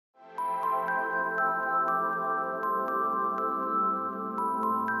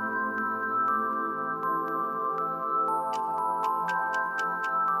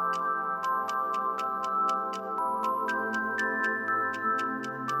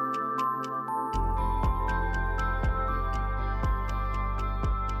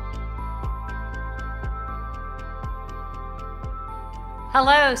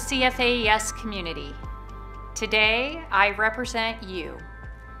Hello, CFAES community. Today, I represent you,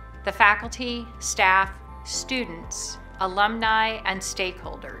 the faculty, staff, students, alumni, and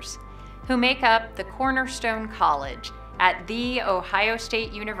stakeholders who make up the Cornerstone College at The Ohio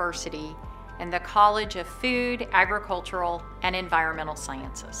State University and the College of Food, Agricultural, and Environmental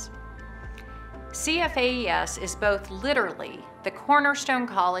Sciences. CFAES is both literally the cornerstone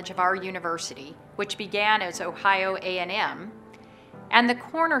college of our university, which began as Ohio A&M, and the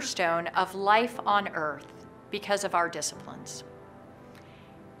cornerstone of life on earth because of our disciplines.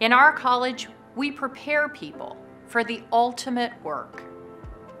 In our college, we prepare people for the ultimate work.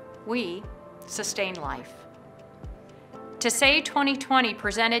 We sustain life. To say 2020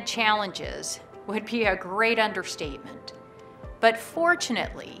 presented challenges would be a great understatement. But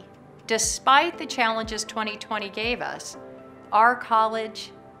fortunately, despite the challenges 2020 gave us, our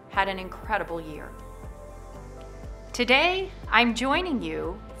college had an incredible year. Today, I'm joining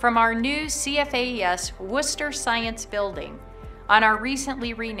you from our new CFAES Wooster Science Building on our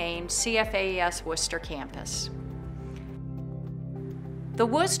recently renamed CFAES Wooster campus. The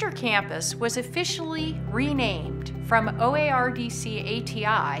Wooster campus was officially renamed from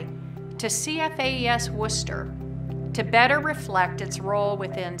OARDC-ATI to CFAES Wooster to better reflect its role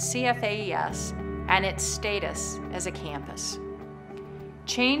within CFAES and its status as a campus.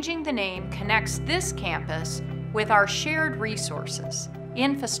 Changing the name connects this campus with our shared resources,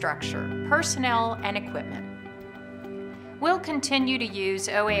 infrastructure, personnel, and equipment. We'll continue to use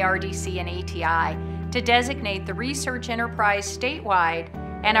OARDC and ATI to designate the research enterprise statewide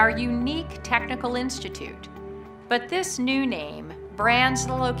and our unique technical institute. But this new name brands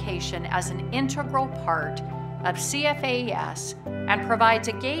the location as an integral part of CFAES and provides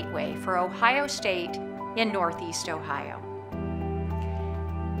a gateway for Ohio State in Northeast Ohio.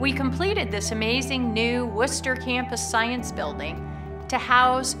 We completed this amazing new Wooster Campus Science Building to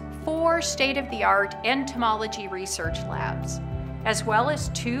house 4 state-of-the-art entomology research labs, as well as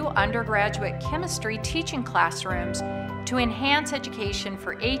 2 undergraduate chemistry teaching classrooms to enhance education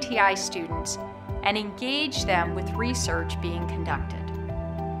for ATI students and engage them with research being conducted.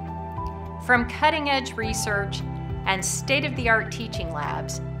 From cutting-edge research and state-of-the-art teaching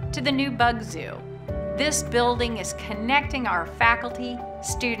labs to the new bug zoo, this building is connecting our faculty,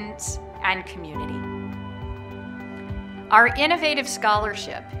 students, and community. Our innovative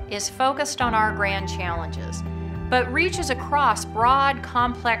scholarship is focused on our grand challenges, but reaches across broad,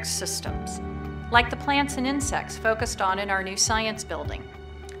 complex systems, like the plants and insects focused on in our new science building,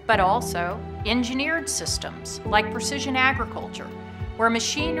 but also engineered systems like precision agriculture, where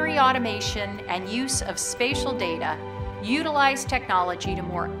machinery automation and use of spatial data utilize technology to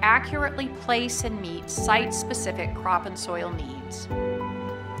more accurately place and meet site-specific crop and soil needs.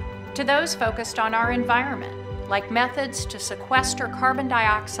 To those focused on our environment, like methods to sequester carbon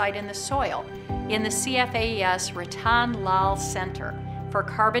dioxide in the soil in the CFAES Ratan Lal Center for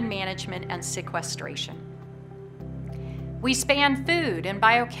Carbon Management and Sequestration. We span food and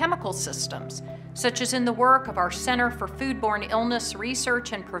biochemical systems, such as in the work of our Center for Foodborne Illness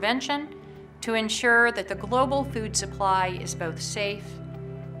Research and Prevention, to ensure that the global food supply is both safe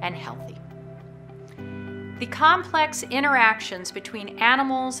and healthy. The complex interactions between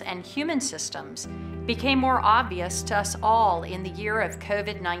animals and human systems became more obvious to us all in the year of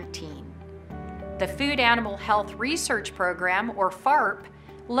COVID-19. The Food Animal Health Research Program, or FARP,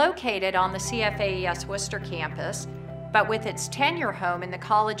 located on the CFAES Wooster campus, but with its tenure home in the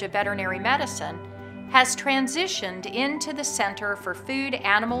College of Veterinary Medicine, has transitioned into the Center for Food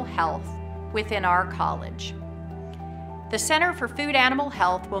Animal Health within our college. The Center for Food Animal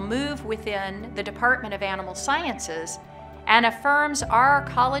Health will move within the Department of Animal Sciences and affirms our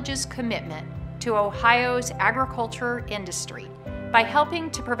college's commitment to Ohio's agriculture industry by helping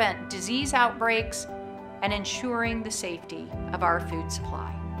to prevent disease outbreaks and ensuring the safety of our food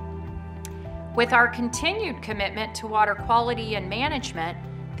supply. With our continued commitment to water quality and management,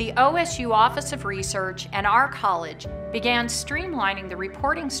 the OSU Office of Research and our college began streamlining the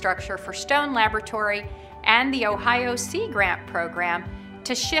reporting structure for Stone Laboratory and the Ohio Sea Grant program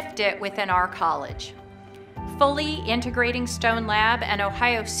to shift it within our college. Fully integrating Stone Lab and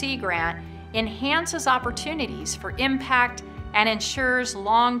Ohio Sea Grant enhances opportunities for impact and ensures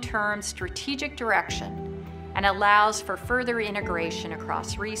long-term strategic direction and allows for further integration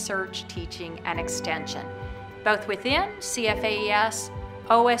across research, teaching, and extension, both within CFAES,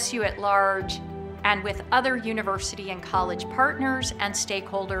 OSU at large, and with other university and college partners and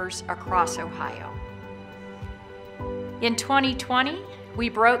stakeholders across Ohio. In 2020, we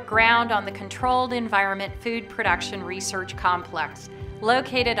broke ground on the Controlled Environment Food Production Research Complex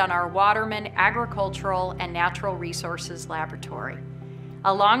located on our Waterman Agricultural and Natural Resources Laboratory.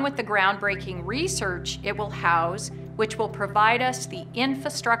 along with the groundbreaking research it will house, which will provide us the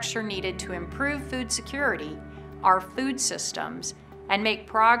infrastructure needed to improve food security, our food systems, and make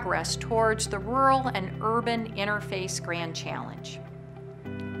progress towards the rural and urban interface grand challenge.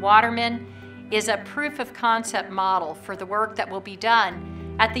 Waterman is a proof of concept model for the work that will be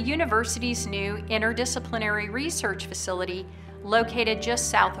done at the university's new interdisciplinary research facility located just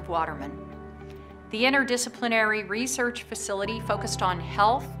south of Waterman. The interdisciplinary research facility focused on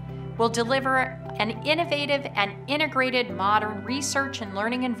health will deliver an innovative and integrated modern research and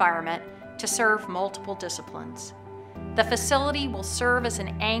learning environment to serve multiple disciplines. The facility will serve as an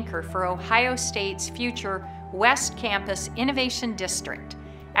anchor for Ohio State's future West Campus Innovation District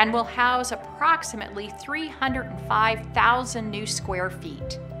and will house approximately 305,000 new square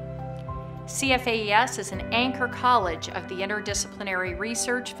feet. CFAES is an anchor college of the interdisciplinary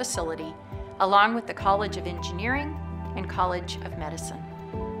research facility, along with the College of Engineering and College of Medicine.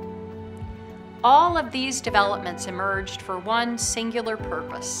 All of these developments emerged for one singular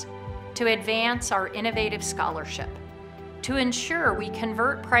purpose: to advance our innovative scholarship, to ensure we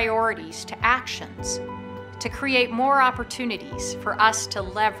convert priorities to actions, to create more opportunities for us to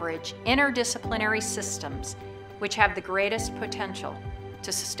leverage interdisciplinary systems which have the greatest potential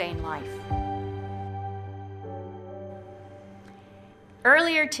to sustain life.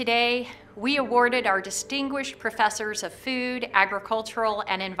 Earlier today, we awarded our distinguished professors of food, agricultural,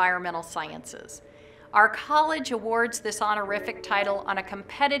 and environmental sciences. Our college awards this honorific title on a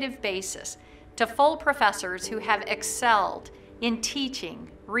competitive basis to full professors who have excelled in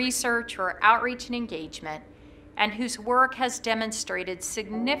teaching, research, or outreach and engagement, and whose work has demonstrated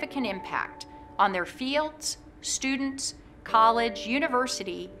significant impact on their fields, students, college,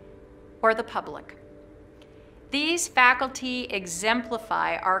 university, or the public. These faculty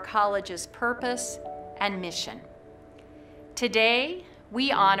exemplify our college's purpose and mission. Today,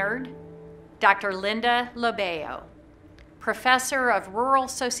 we honored Dr. Linda Lobeo, Professor of Rural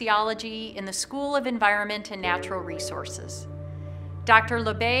Sociology in the School of Environment and Natural Resources. Dr.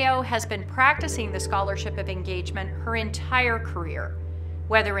 Lobeo has been practicing the scholarship of engagement her entire career,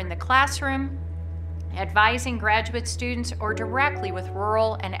 whether in the classroom, advising graduate students, or directly with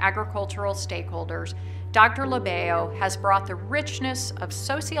rural and agricultural stakeholders. Dr. Lobeo has brought the richness of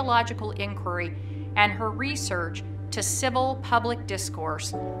sociological inquiry and her research to civil public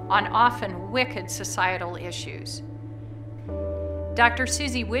discourse on often wicked societal issues. Dr.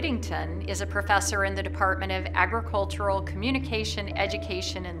 Susie Whittington is a professor in the Department of Agricultural Communication,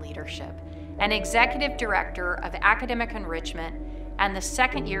 Education, and Leadership, and Executive Director of Academic Enrichment and the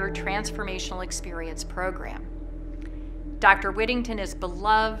second-year Transformational Experience Program. Dr. Whittington is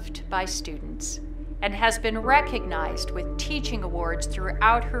beloved by students and has been recognized with teaching awards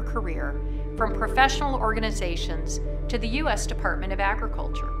throughout her career, from professional organizations to the U.S. Department of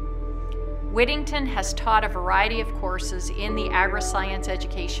Agriculture. Whittington has taught a variety of courses in the agri-science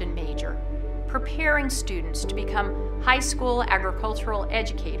education major, preparing students to become high school agricultural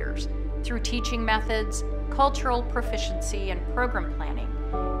educators through teaching methods, cultural proficiency, and program planning,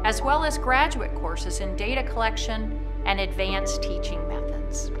 as well as graduate courses in data collection and advanced teaching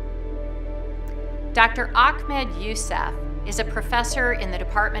methods. Dr. Ahmed Youssef is a professor in the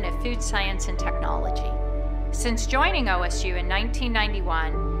Department of Food Science and Technology. Since joining OSU in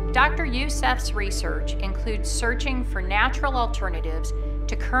 1991, Dr. Youssef's research includes searching for natural alternatives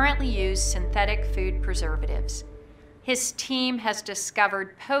to currently used synthetic food preservatives. His team has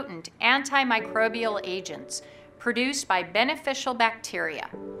discovered potent antimicrobial agents produced by beneficial bacteria.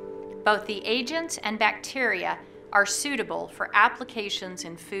 Both the agents and bacteria are suitable for applications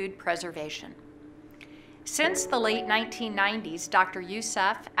in food preservation. Since the late 1990s, Dr.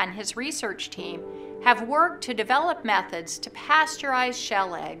 Youssef and his research team have worked to develop methods to pasteurize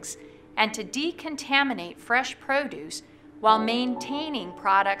shell eggs and to decontaminate fresh produce while maintaining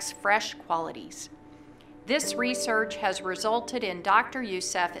products' fresh qualities. This research has resulted in Dr.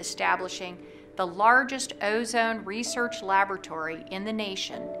 Youssef establishing the largest ozone research laboratory in the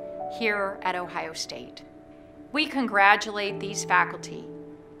nation here at Ohio State. We congratulate these faculty,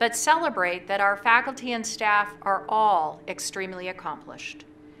 but celebrate that our faculty and staff are all extremely accomplished.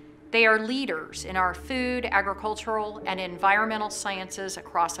 They are leaders in our food, agricultural, and environmental sciences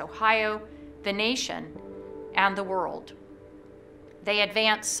across Ohio, the nation, and the world. They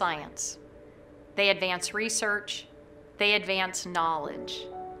advance science. They advance research. They advance knowledge.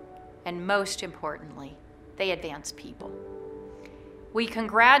 And most importantly, they advance people. We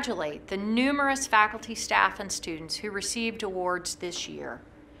congratulate the numerous faculty, staff, and students who received awards this year,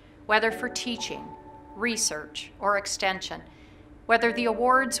 whether for teaching, research, or extension, whether the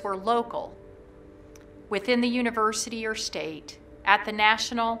awards were local, within the university or state, at the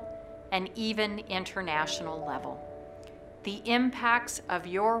national and even international level. The impacts of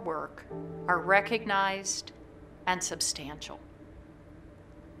your work are recognized and substantial.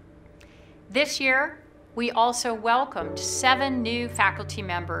 This year, we also welcomed 7 new faculty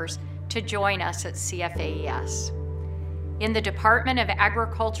members to join us at CFAES. In the Department of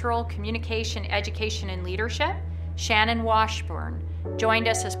Agricultural Communication, Education, and Leadership, Shannon Washburn joined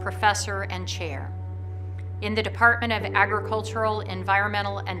us as professor and chair. In the Department of Agricultural,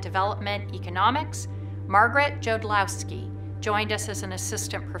 Environmental, and Development Economics, Margaret Jodlowski joined us as an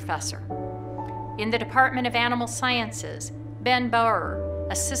assistant professor. In the Department of Animal Sciences, Ben Bauer,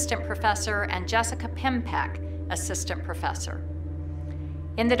 assistant professor, and Jessica Pimpeck, assistant professor.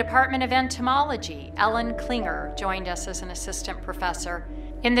 In the Department of Entomology, Ellen Klinger joined us as an assistant professor.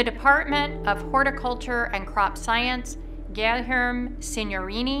 In the Department of Horticulture and Crop Science, Guilherme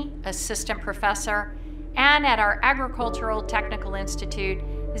Signorini, assistant professor, and at our Agricultural Technical Institute,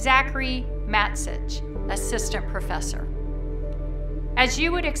 Zachary Matsich, assistant professor. As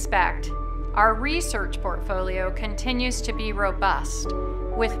you would expect, our research portfolio continues to be robust,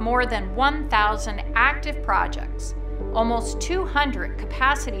 with more than 1,000 active projects, almost 200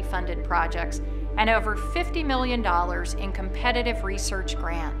 capacity-funded projects, and over $50 million in competitive research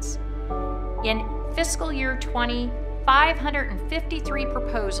grants. In fiscal year 20, 553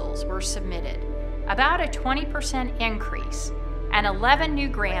 proposals were submitted, about a 20% increase, and 11 new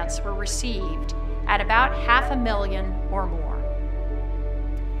grants were received at about $500,000 or more.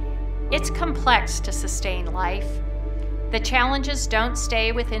 It's complex to sustain life. The challenges don't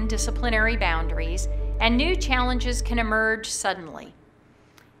stay within disciplinary boundaries, and new challenges can emerge suddenly.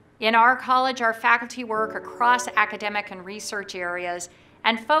 In our college, our faculty work across academic and research areas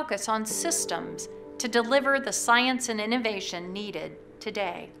and focus on systems to deliver the science and innovation needed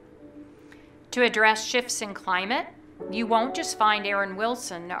today. To address shifts in climate, you won't just find Aaron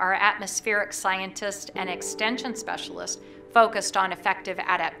Wilson, our atmospheric scientist and extension specialist, focused on effective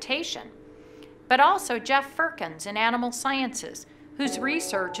adaptation, but also Jeff Firkins in animal sciences, whose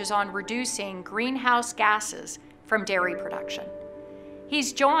research is on reducing greenhouse gases from dairy production.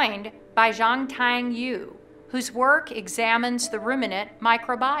 He's joined by Zhangtang Yu, whose work examines the ruminant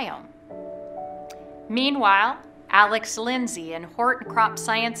microbiome. Meanwhile, Alex Lindsay in Hort and Crop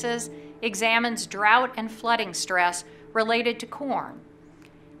Sciences examines drought and flooding stress related to corn.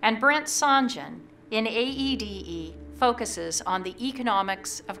 And Brent Sanjan in AEDE focuses on the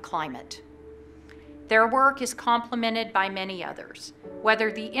economics of climate. Their work is complemented by many others,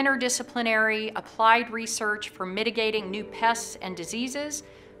 whether the interdisciplinary applied research for mitigating new pests and diseases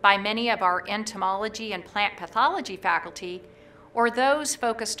by many of our entomology and plant pathology faculty, or those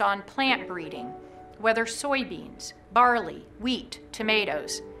focused on plant breeding, whether soybeans, barley, wheat,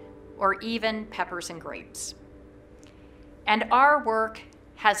 tomatoes, or even peppers and grapes. And our work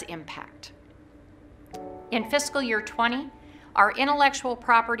has impact. In fiscal year 20, our intellectual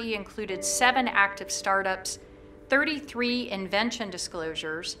property included 7 active startups, 33 invention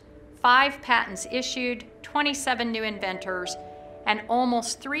disclosures, 5 patents issued, 27 new inventors, and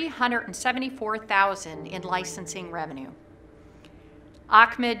almost $374,000 in licensing revenue.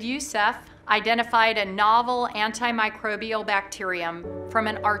 Ahmed Youssef identified a novel antimicrobial bacterium from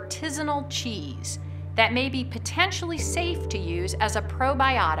an artisanal cheese that may be potentially safe to use as a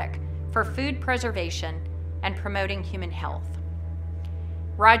probiotic for food preservation and promoting human health.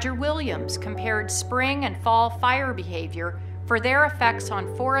 Roger Williams compared spring and fall fire behavior for their effects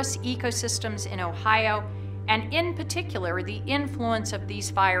on forest ecosystems in Ohio, and in particular, the influence of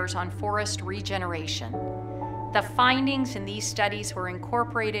these fires on forest regeneration. The findings in these studies were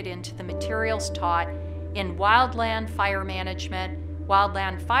incorporated into the materials taught in Wildland Fire Management,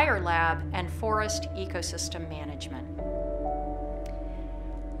 Wildland Fire Lab, and Forest Ecosystem Management.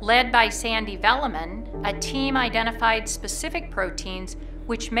 Led by Sandy Velleman, a team identified specific proteins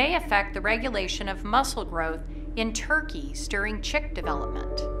which may affect the regulation of muscle growth in turkeys during chick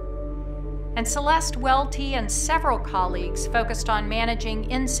development. And Celeste Welty and several colleagues focused on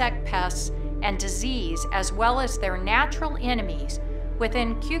managing insect pests and disease, as well as their natural enemies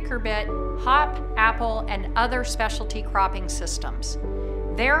within cucurbit, hop, apple, and other specialty cropping systems.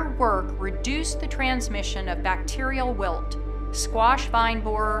 Their work reduced the transmission of bacterial wilt, squash vine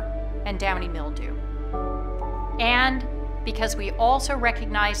borer, and downy mildew. And because we also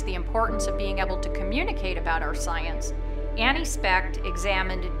recognize the importance of being able to communicate about our science, Annie Specht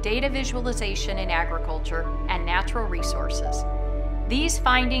examined data visualization in agriculture and natural resources. These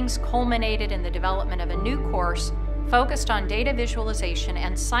findings culminated in the development of a new course focused on data visualization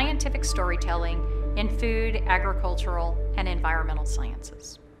and scientific storytelling in food, agricultural, and environmental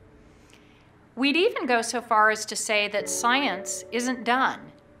sciences. We'd even go so far as to say that science isn't done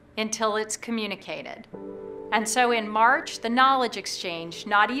until it's communicated. And so in March, the Knowledge Exchange,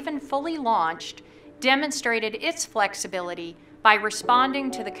 not even fully launched, demonstrated its flexibility by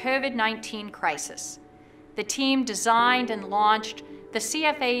responding to the COVID-19 crisis. The team designed and launched the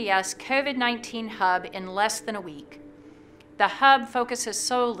CFAES COVID-19 Hub in less than a week. The Hub focuses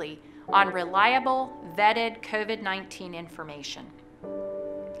solely on reliable, vetted COVID-19 information.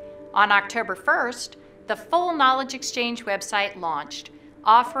 On October 1st, the full Knowledge Exchange website launched,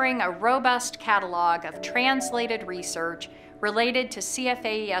 offering a robust catalog of translated research related to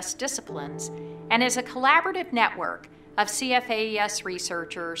CFAES disciplines, and is a collaborative network of CFAES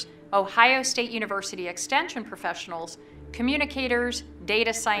researchers, Ohio State University Extension professionals, communicators,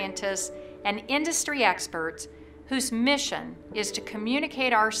 data scientists, and industry experts whose mission is to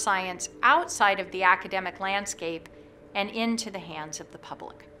communicate our science outside of the academic landscape and into the hands of the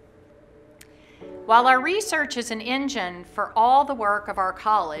public. While our research is an engine for all the work of our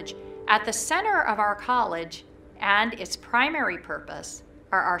college, at the center of our college and its primary purpose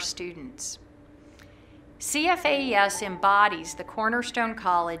are our students. CFAES embodies the Cornerstone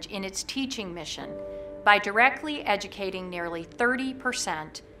College in its teaching mission by directly educating nearly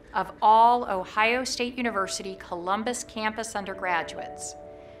 30% of all Ohio State University Columbus campus undergraduates.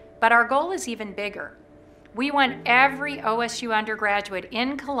 But our goal is even bigger. We want every OSU undergraduate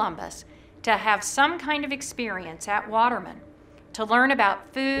in Columbus to have some kind of experience at Waterman, to learn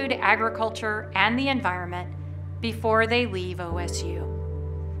about food, agriculture, and the environment before they leave OSU.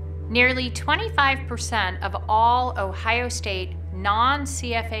 Nearly 25% of all Ohio State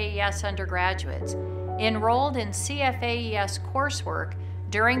non-CFAES undergraduates enrolled in CFAES coursework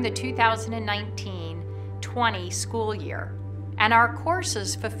during the 2019-20 school year, and our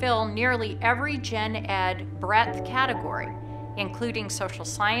courses fulfill nearly every Gen Ed breadth category, including social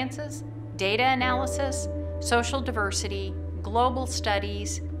sciences, data analysis, social diversity, global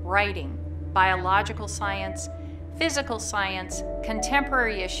studies, writing, biological science, physical science,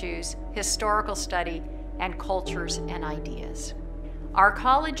 contemporary issues, historical study, and cultures and ideas. Our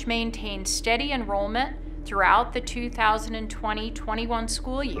college maintained steady enrollment throughout the 2020-21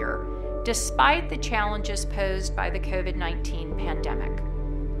 school year, despite the challenges posed by the COVID-19 pandemic.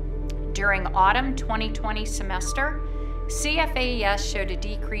 During autumn 2020 semester, CFAES showed a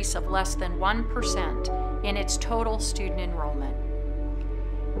decrease of less than 1% in its total student enrollment.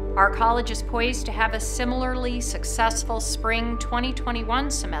 Our college is poised to have a similarly successful spring 2021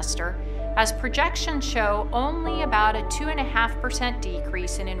 semester, as projections show only about a 2.5%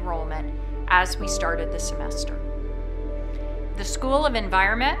 decrease in enrollment as we started the semester. The School of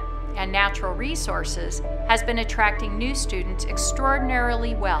Environment and Natural Resources has been attracting new students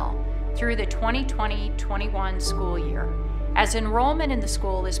extraordinarily well through the 2020-21 school year, as enrollment in the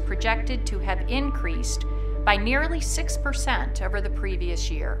school is projected to have increased by nearly 6% over the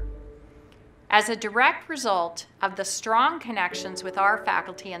previous year. As a direct result of the strong connections with our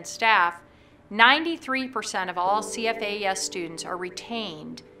faculty and staff, 93% of all CFAES students are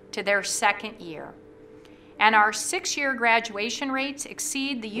retained to their second year. And our 6-year graduation rates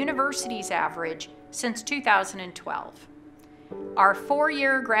exceed the university's average since 2012. Our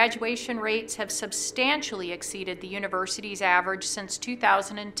 4-year graduation rates have substantially exceeded the university's average since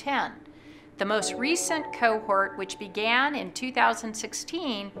 2010. The most recent cohort, which began in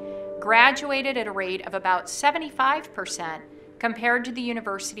 2016, graduated at a rate of about 75% compared to the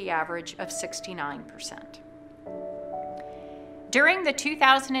university average of 69%. During the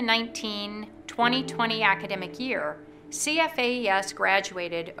 2019-2020 academic year, CFAES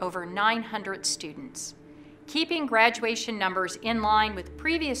graduated over 900 students, keeping graduation numbers in line with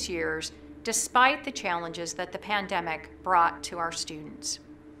previous years despite the challenges that the pandemic brought to our students.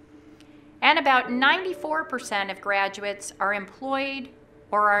 And about 94% of graduates are employed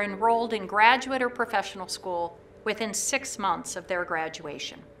or are enrolled in graduate or professional school within 6 months of their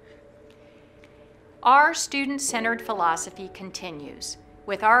graduation. Our student-centered philosophy continues,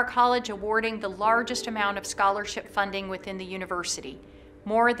 with our college awarding the largest amount of scholarship funding within the university,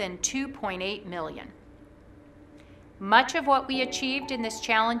 more than $2.8 million. Much of what we achieved in this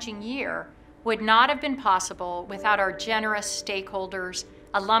challenging year would not have been possible without our generous stakeholders,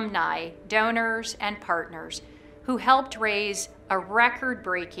 alumni, donors, and partners who helped raise a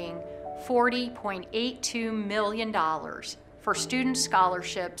record-breaking $40.82 million for student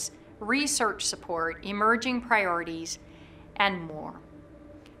scholarships, research support, emerging priorities, and more.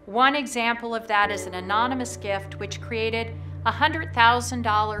 One example of that is an anonymous gift which created a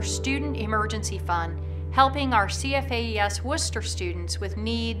 $100,000 student emergency fund helping our CFAES Wooster students with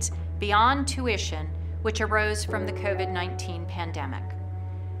needs beyond tuition which arose from the COVID-19 pandemic.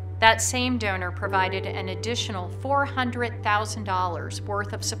 that same donor provided an additional $400,000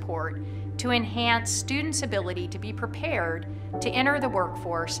 worth of support to enhance students' ability to be prepared to enter the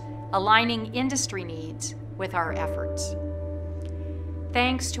workforce, aligning industry needs with our efforts.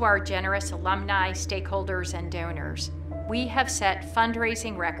 Thanks to our generous alumni, stakeholders, and donors, we have set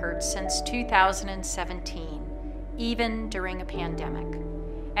fundraising records since 2017, even during a pandemic.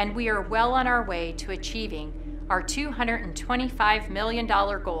 And we are well on our way to achieving our $225 million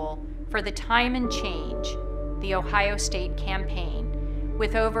goal for the Time and Change, the Ohio State campaign,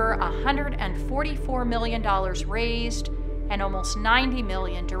 with over $144 million raised and almost $90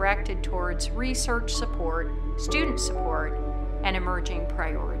 million directed towards research support, student support, and emerging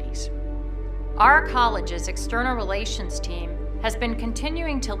priorities. Our college's external relations team has been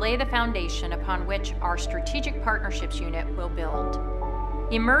continuing to lay the foundation upon which our strategic partnerships unit will build.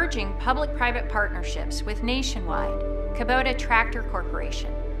 Emerging public-private partnerships with Nationwide, Kubota Tractor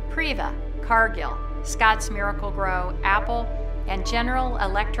Corporation, Priva, Cargill, Scotts Miracle-Gro, Apple, and General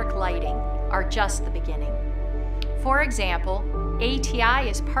Electric Lighting are just the beginning. For example, ATI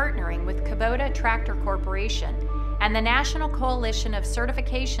is partnering with Kubota Tractor Corporation and the National Coalition of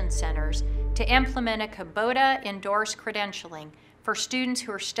Certification Centers to implement a Kubota-endorsed credentialing for students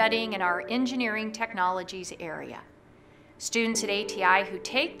who are studying in our engineering technologies area. Students at ATI who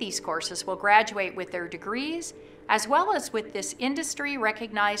take these courses will graduate with their degrees as well as with this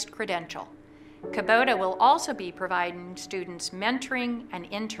industry-recognized credential. Kubota will also be providing students mentoring and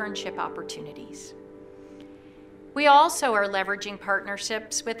internship opportunities. We also are leveraging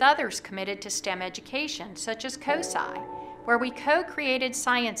partnerships with others committed to STEM education, such as COSI, where we co-created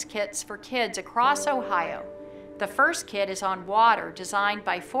science kits for kids across Ohio. The first kit is on water, designed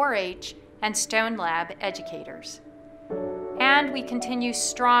by 4-H and Stone Lab educators. And we continue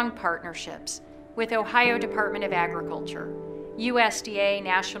strong partnerships with Ohio Department of Agriculture, USDA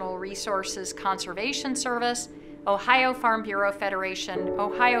National Resources Conservation Service, Ohio Farm Bureau Federation,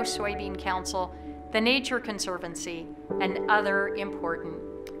 Ohio Soybean Council, the Nature Conservancy, and other important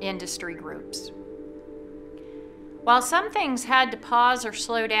industry groups. While some things had to pause or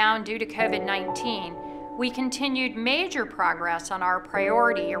slow down due to COVID-19, we continued major progress on our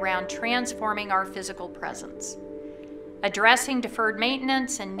priority around transforming our physical presence, addressing deferred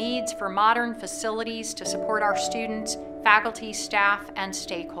maintenance and needs for modern facilities to support our students, faculty, staff, and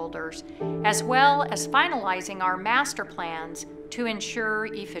stakeholders, as well as finalizing our master plans to ensure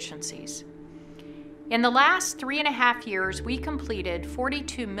efficiencies. In the last 3.5 years, we completed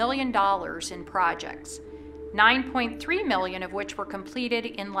 $42 million in projects, $9.3 million of which were completed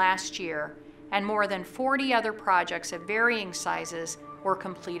in last year, and more than 40 other projects of varying sizes were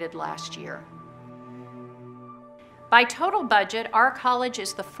completed last year. By total budget, our college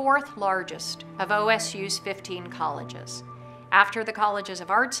is the 4th largest of OSU's 15 colleges, after the Colleges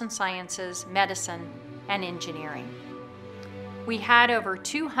of Arts and Sciences, Medicine, and Engineering. We had over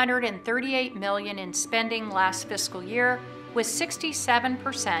 $238 million in spending last fiscal year, with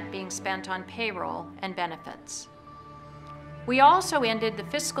 67% being spent on payroll and benefits. We also ended the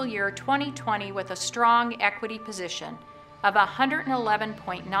fiscal year 2020 with a strong equity position of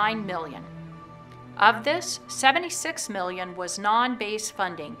 $111.9 million. Of this, $76 million was non-base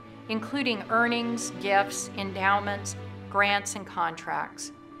funding, including earnings, gifts, endowments, grants, and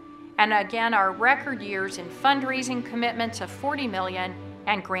contracts. And again, our record years in fundraising commitments of $40 million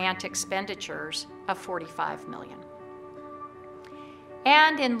and grant expenditures of $45 million.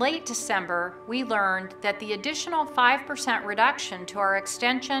 And in late December, we learned that the additional 5% reduction to our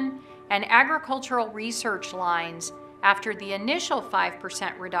extension and agricultural research lines after the initial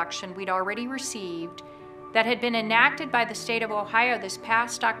 5% reduction we'd already received that had been enacted by the state of Ohio this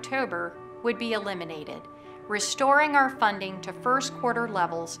past October would be eliminated, restoring our funding to first quarter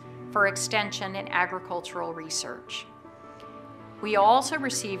levels for extension and agricultural research. We also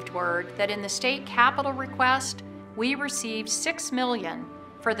received word that in the state capital request, we received $6 million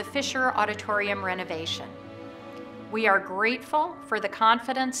for the Fisher Auditorium renovation. We are grateful for the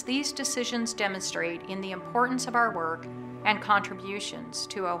confidence these decisions demonstrate in the importance of our work and contributions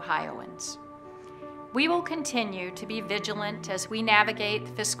to Ohioans. We will continue to be vigilant as we navigate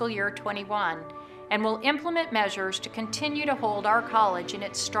fiscal year 21 and will implement measures to continue to hold our college in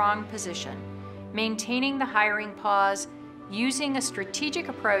its strong position, maintaining the hiring pause, using a strategic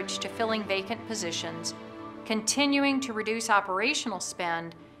approach to filling vacant positions, continuing to reduce operational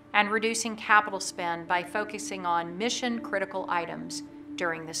spend, and reducing capital spend by focusing on mission-critical items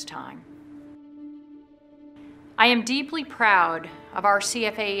during this time. I am deeply proud of our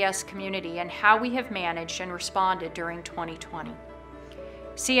CFAES community and how we have managed and responded during 2020.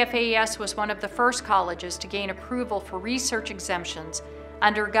 CFAES was one of the first colleges to gain approval for research exemptions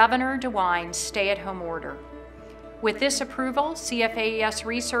under Governor DeWine's stay-at-home order. With this approval, CFAES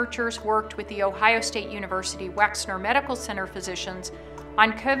researchers worked with the Ohio State University Wexner Medical Center physicians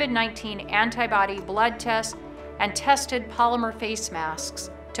on COVID-19 antibody blood tests and tested polymer face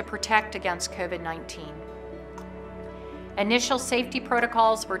masks to protect against COVID-19. Initial safety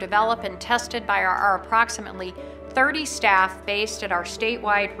protocols were developed and tested by our approximately 30 staff based at our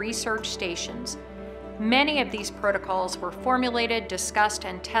statewide research stations. Many of these protocols were formulated, discussed,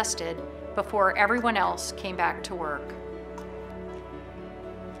 and tested before everyone else came back to work.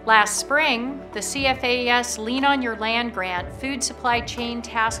 Last spring, the CFAES Lean on Your Land Grant Food Supply Chain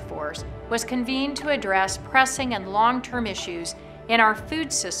Task Force was convened to address pressing and long-term issues in our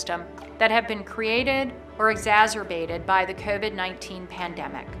food system that have been created or exacerbated by the COVID-19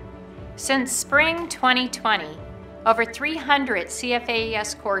 pandemic. Since spring 2020, over 300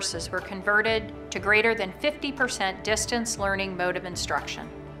 CFAES courses were converted to greater than 50% distance learning mode of instruction.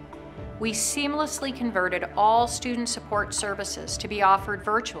 We seamlessly converted all student support services to be offered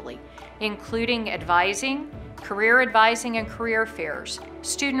virtually, including advising, career advising and career fairs,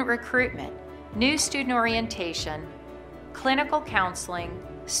 student recruitment, new student orientation, clinical counseling,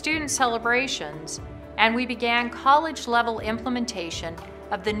 student celebrations, and we began college-level implementation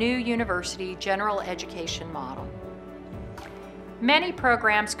of the new university general education model. Many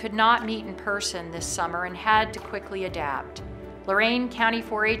programs could not meet in person this summer and had to quickly adapt. Lorain County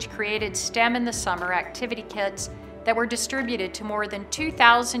 4-H created STEM in the Summer activity kits that were distributed to more than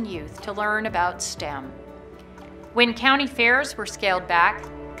 2,000 youth to learn about STEM. When county fairs were scaled back,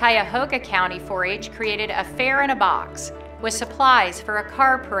 Cuyahoga County 4-H created a fair in a box with supplies for a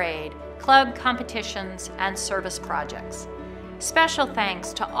car parade, club competitions, and service projects. Special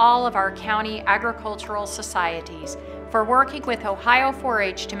thanks to all of our county agricultural societies for working with Ohio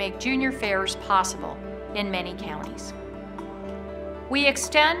 4-H to make junior fairs possible in many counties. We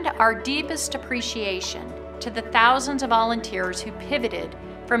extend our deepest appreciation to the thousands of volunteers who pivoted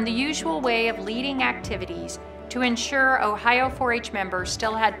from the usual way of leading activities to ensure Ohio 4-H members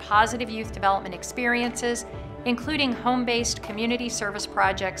still had positive youth development experiences, including home-based community service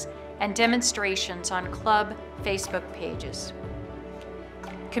projects and demonstrations on club Facebook pages.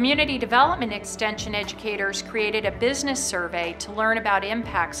 Community Development Extension educators created a business survey to learn about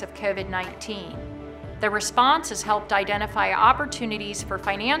impacts of COVID-19. The responses helped identify opportunities for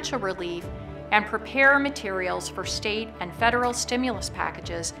financial relief and prepare materials for state and federal stimulus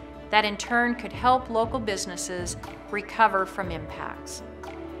packages that in turn could help local businesses recover from impacts.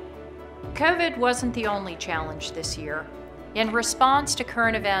 COVID wasn't the only challenge this year. In response to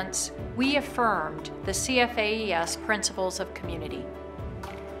current events, we affirmed the CFAES principles of community.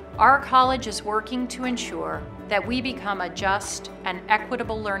 Our college is working to ensure that we become a just and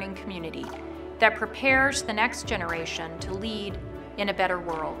equitable learning community that prepares the next generation to lead in a better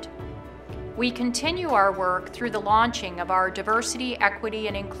world. We continue our work through the launching of our Diversity, Equity,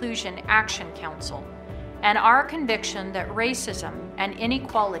 and Inclusion Action Council, and our conviction that racism and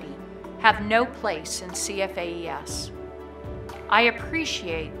inequality have no place in CFAES. I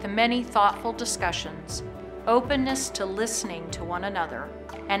appreciate the many thoughtful discussions, openness to listening to one another,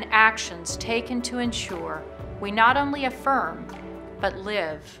 and actions taken to ensure we not only affirm, but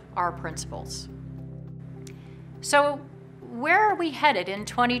live our principles. So, where are we headed in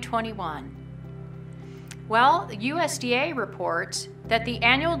 2021? Well, the USDA reports that the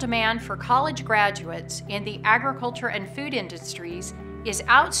annual demand for college graduates in the agriculture and food industries is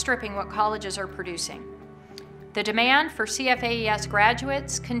outstripping what colleges are producing. The demand for CFAES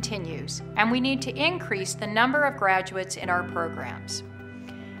graduates continues, and we need to increase the number of graduates in our programs.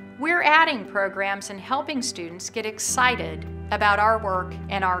 We're adding programs and helping students get excited about our work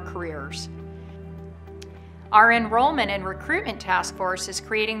and our careers. Our Enrollment and Recruitment Task Force is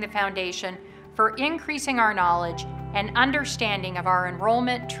creating the foundation for increasing our knowledge and understanding of our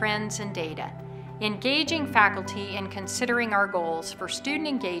enrollment trends and data, engaging faculty in considering our goals for student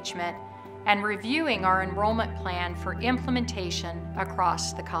engagement, and reviewing our enrollment plan for implementation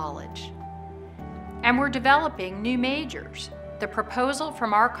across the college. And we're developing new majors. The proposal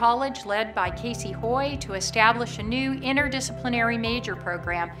from our college, led by Casey Hoy, to establish a new interdisciplinary major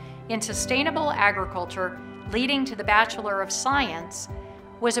program in sustainable agriculture leading to the Bachelor of Science,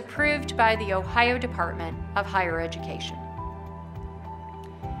 was approved by the Ohio Department of Higher Education.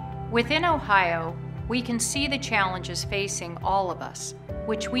 Within Ohio, we can see the challenges facing all of us,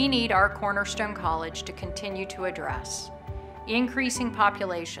 which we need our Cornerstone College to continue to address. Increasing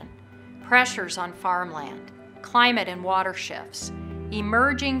population, pressures on farmland, climate and water shifts,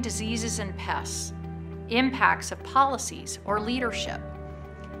 emerging diseases and pests, impacts of policies or leadership.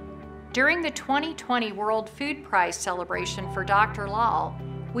 During the 2020 World Food Prize celebration for Dr. Lal,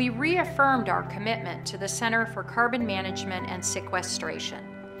 we reaffirmed our commitment to the Center for Carbon Management and Sequestration,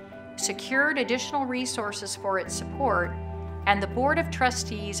 secured additional resources for its support, and the Board of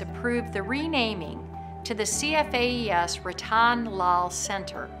Trustees approved the renaming to the CFAES Cathann Lal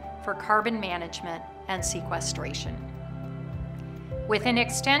Center for Carbon Management and Sequestration. Within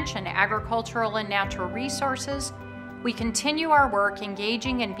Extension, Agricultural and Natural Resources, we continue our work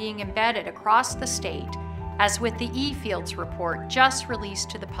engaging and being embedded across the state, as with the eFields report just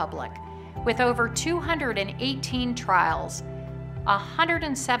released to the public, with over 218 trials,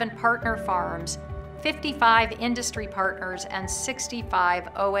 107 partner farms, 55 industry partners, and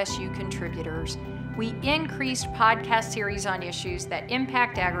 65 OSU contributors. We increased podcast series on issues that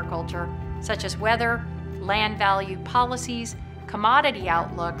impact agriculture, such as weather, land value policies, commodity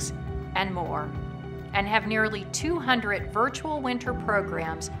outlooks, and more, and have nearly 200 virtual winter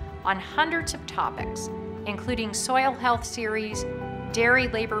programs on hundreds of topics, including Soil Health Series, Dairy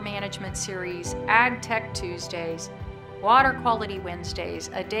Labor Management Series, Ag Tech Tuesdays, Water Quality Wednesdays,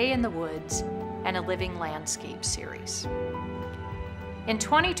 A Day in the Woods, and a Living Landscape Series. In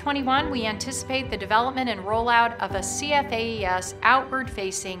 2021, we anticipate the development and rollout of a CFAES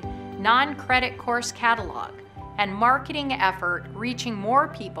outward-facing non-credit course catalog and marketing effort reaching more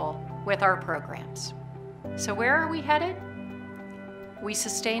people with our programs. So where are we headed? We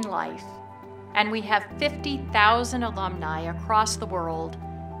sustain life, and we have 50,000 alumni across the world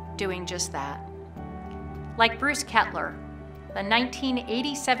doing just that. Like Bruce Kettler, the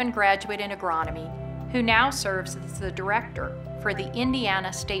 1987 graduate in agronomy who now serves as the director for the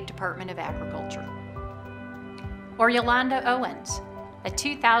Indiana State Department of Agriculture. Or Yolanda Owens, a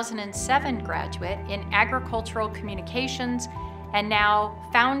 2007 graduate in agricultural communications and now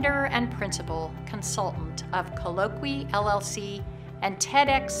founder and principal consultant of Colloquy LLC and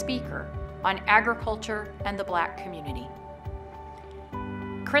TEDx speaker on agriculture and the Black community.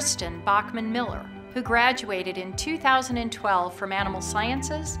 Kristen Bachman-Miller, who graduated in 2012 from Animal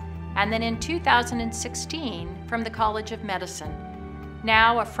Sciences and then in 2016 from the College of Medicine,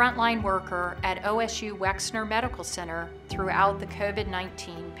 now a frontline worker at OSU Wexner Medical Center throughout the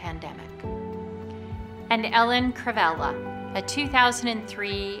COVID-19 pandemic. And Ellen Cravella, a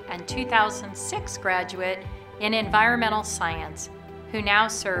 2003 and 2006 graduate in environmental science, who now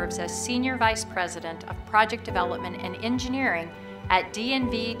serves as Senior Vice President of Project Development and Engineering at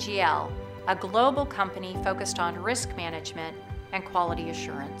DNV-GL, a global company focused on risk management and quality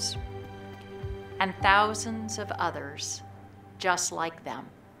assurance. And thousands of others just like them.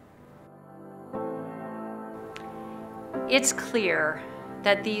 It's clear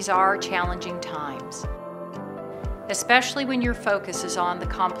that these are challenging times, especially when your focus is on the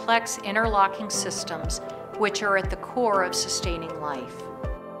complex interlocking systems which are at the core of sustaining life.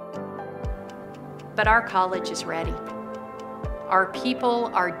 But our college is ready. Our people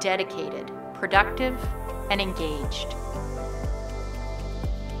are dedicated, productive, and engaged.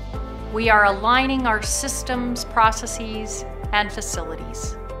 We are aligning our systems, processes, and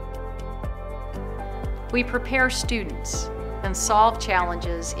facilities. We prepare students and solve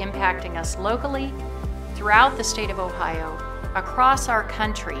challenges impacting us locally, throughout the state of Ohio, across our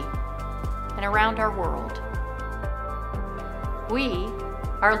country, and around our world. We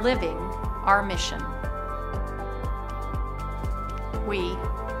are living our mission. We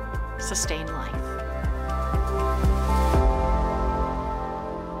sustain life.